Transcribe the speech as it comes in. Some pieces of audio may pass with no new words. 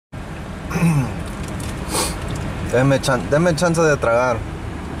Denme chance de tragar.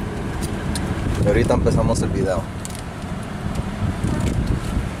 Y ahorita empezamos el video.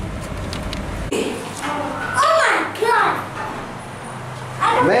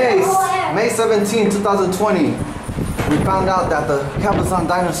 May 17, 2020, we found out that the Cabazon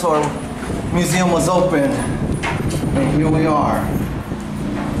Dinosaur Museum was open, and here we are.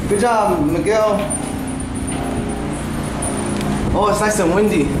 Good job, Miguel. Oh, it's nice and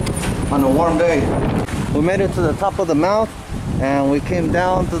windy on a warm day. We made it to the top of the mouth, and we came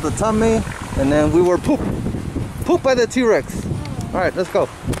down to the tummy, and then we were pooped by the T-Rex. All right, let's go.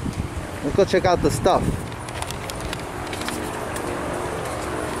 Let's go check out the stuff.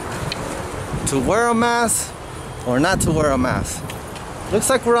 To wear a mask or not to wear a mask. Looks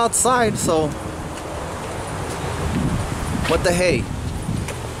like we're outside, so what the hey?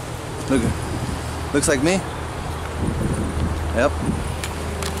 Look, looks like me. Yep.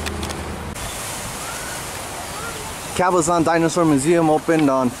 Cabazon Dinosaur Museum opened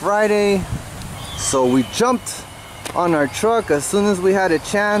on Friday, so we jumped on our truck as soon as we had a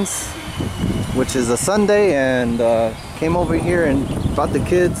chance, which is a Sunday, and came over here and brought the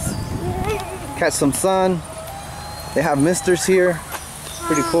kids. Catch some sun. They have misters here.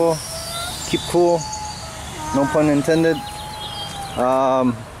 Pretty cool. Keep cool. No pun intended.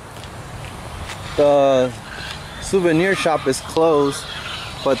 The souvenir shop is closed,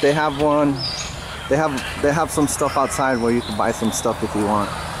 but they have one. They have some stuff outside where you can buy some stuff if you want.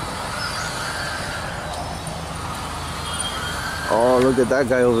 Oh, look at that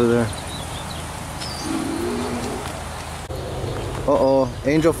guy over there. Uh-oh,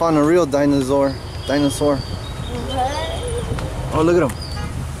 Angel found a real dinosaur. Oh, look at him.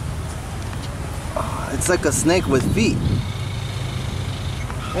 Oh, it's like a snake with feet.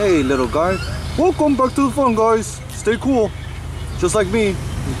 Hey, little guy. Welcome back to the fun, guys. Stay cool. Just like me.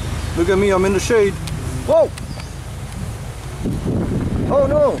 Look at me, I'm in the shade. Whoa! Oh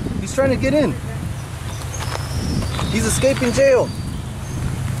no, he's trying to get in. He's escaping jail.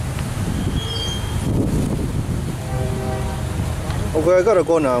 Okay, I gotta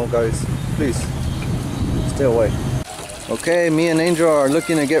go now, guys. Please, stay away. Okay, me and Angel are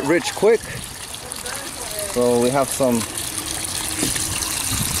looking to get rich quick. So we have some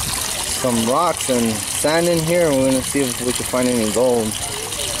rocks and sand in here. We're gonna see if we can find any gold.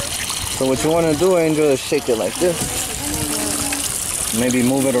 So what you wanna do, Angel, is shake it like this. Maybe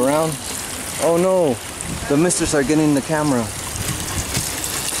move it around. Oh no, the misters are getting the camera.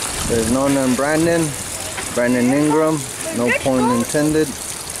 There's no name Brandon Ingram. No pun intended.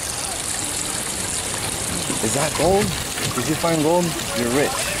 Is that gold? Did you find gold? You're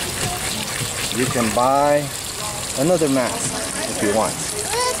rich. You can buy another mask if you want.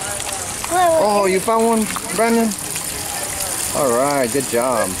 Oh, you found one, Brandon? Alright, good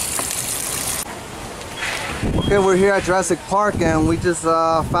job. Okay, we're here at Jurassic Park and we just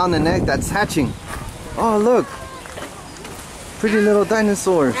found an egg that's hatching. Oh, look. Pretty little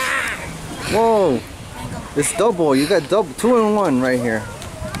dinosaurs. Whoa. It's double. You got double, 2 in 1 right here.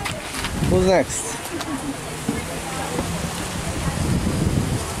 Who's next?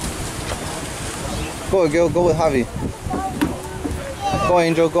 Go, Gil. Go with Javi. Go,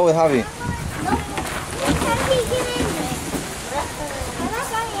 Angel. Go with Javi.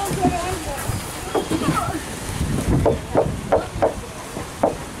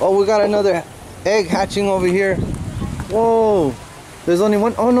 Oh, we got another egg hatching over here. Whoa. There's only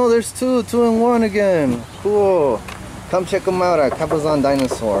one. Oh no, there's 2 in 1 again. Cool. Come check them out at Cabazon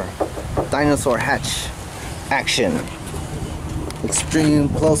Dinosaur hatch action. Extreme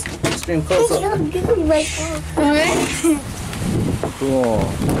close up. Cool.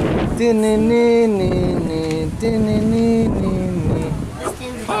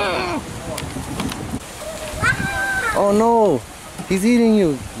 Oh no, he's eating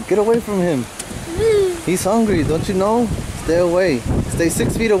you. Get away from him. He's hungry, don't you know? Stay away. Stay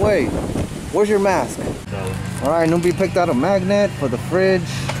 6 feet away. Where's your mask? Alright, Nubi picked out a magnet for the fridge.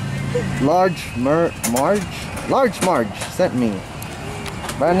 Large Marge sent me.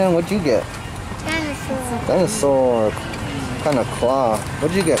 Brandon, what'd you get? Dinosaur. Kind of claw.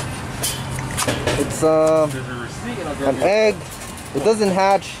 What'd you get? It's an egg. It doesn't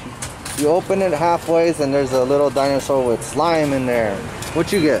hatch. You open it halfway and there's a little dinosaur with slime in there.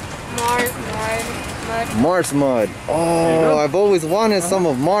 What'd you get? Mars mud. Oh, I've always wanted some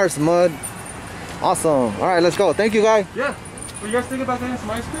of Mars mud. Awesome. All right, let's go. Thank you, guys. Yeah. What you guys think about getting some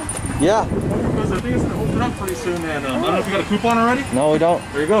ice cream? Yeah. Because I think it's going to open up pretty soon, and I don't know if you got a coupon already? No, we don't.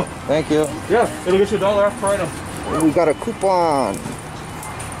 There you go. Thank you. Yeah, it'll get you $1 off per item. We got a coupon.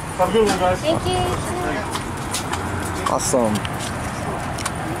 Have a good one, guys. Thank you. Awesome.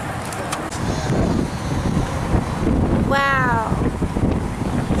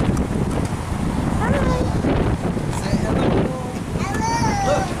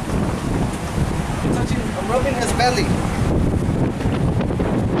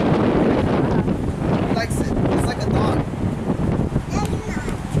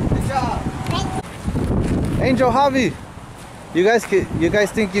 Angel, Javi, you guys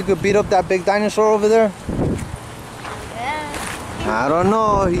think you could beat up that big dinosaur over there? Yeah. I don't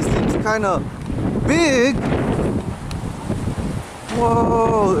know. He seems kind of big.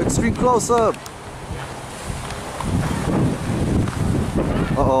 Whoa! Extreme close up.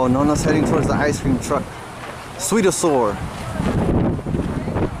 Uh-oh, Nona's heading towards the ice cream truck. Sweetosaur.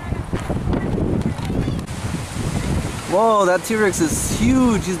 Whoa, that T-Rex is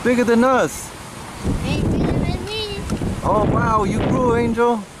huge. He's bigger than us. Hey, bigger than me. Oh, wow, you grew,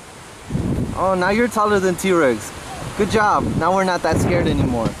 Angel. Oh, now you're taller than T-Rex. Good job. Now we're not that scared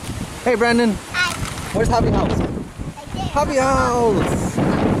anymore. Hey, Brandon. Hi. Where's Javi House? Javi House.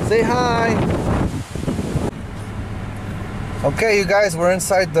 Say hi. Okay, you guys, we're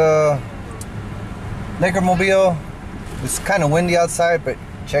inside the Lakermobile. It's kind of windy outside, but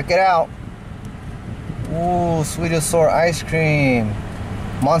check it out. Ooh, Sweetosaur ice cream.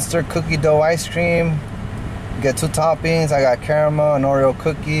 Monster cookie dough ice cream. You get 2 toppings. I got caramel and Oreo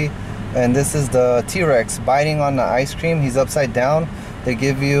cookie. And this is the T-Rex biting on the ice cream. He's upside down. They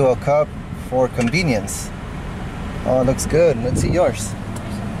give you a cup for convenience. Oh, it looks good. Let's see yours.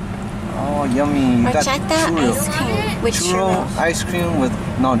 Oh, yummy. You got Horchata churro. ice cream with Churro ice cream with,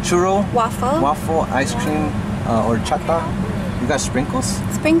 no, churro. Waffle ice cream, horchata. You got sprinkles?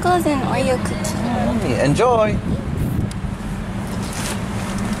 Sprinkles and Oreo cookie. Yummy. Enjoy.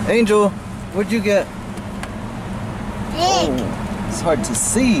 Angel, what'd you get? Oh, it's hard to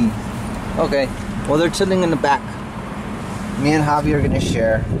see. Okay, well, they're chilling in the back. Me and Javi are gonna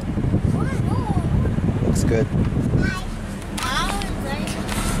share. Looks good.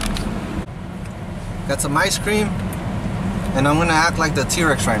 Got some ice cream, and I'm gonna act like the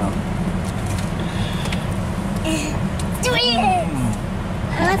T-Rex right now. Do it!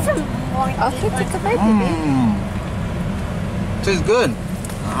 I want some more. Okay, take a bite, baby. Tastes good.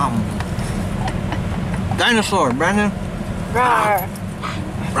 Dinosaur, Brandon. Rawr.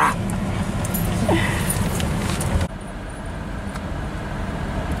 Rah.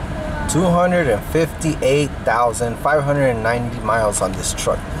 258,590 miles on this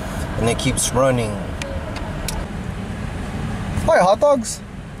truck, and it keeps running. Hi, hot dogs.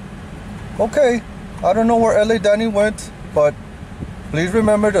 Okay, I don't know where LA Danny went, but please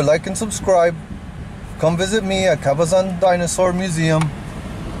remember to like and subscribe. Come visit me at Cabazon Dinosaur Museum,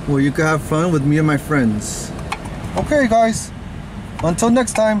 where you can have fun with me and my friends. Okay, guys, until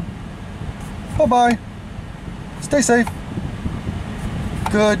next time, bye-bye. Stay safe.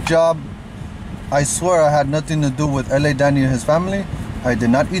 Good job. I swear I had nothing to do with LA Danny and his family. I did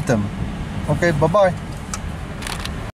not eat them. Okay, bye-bye.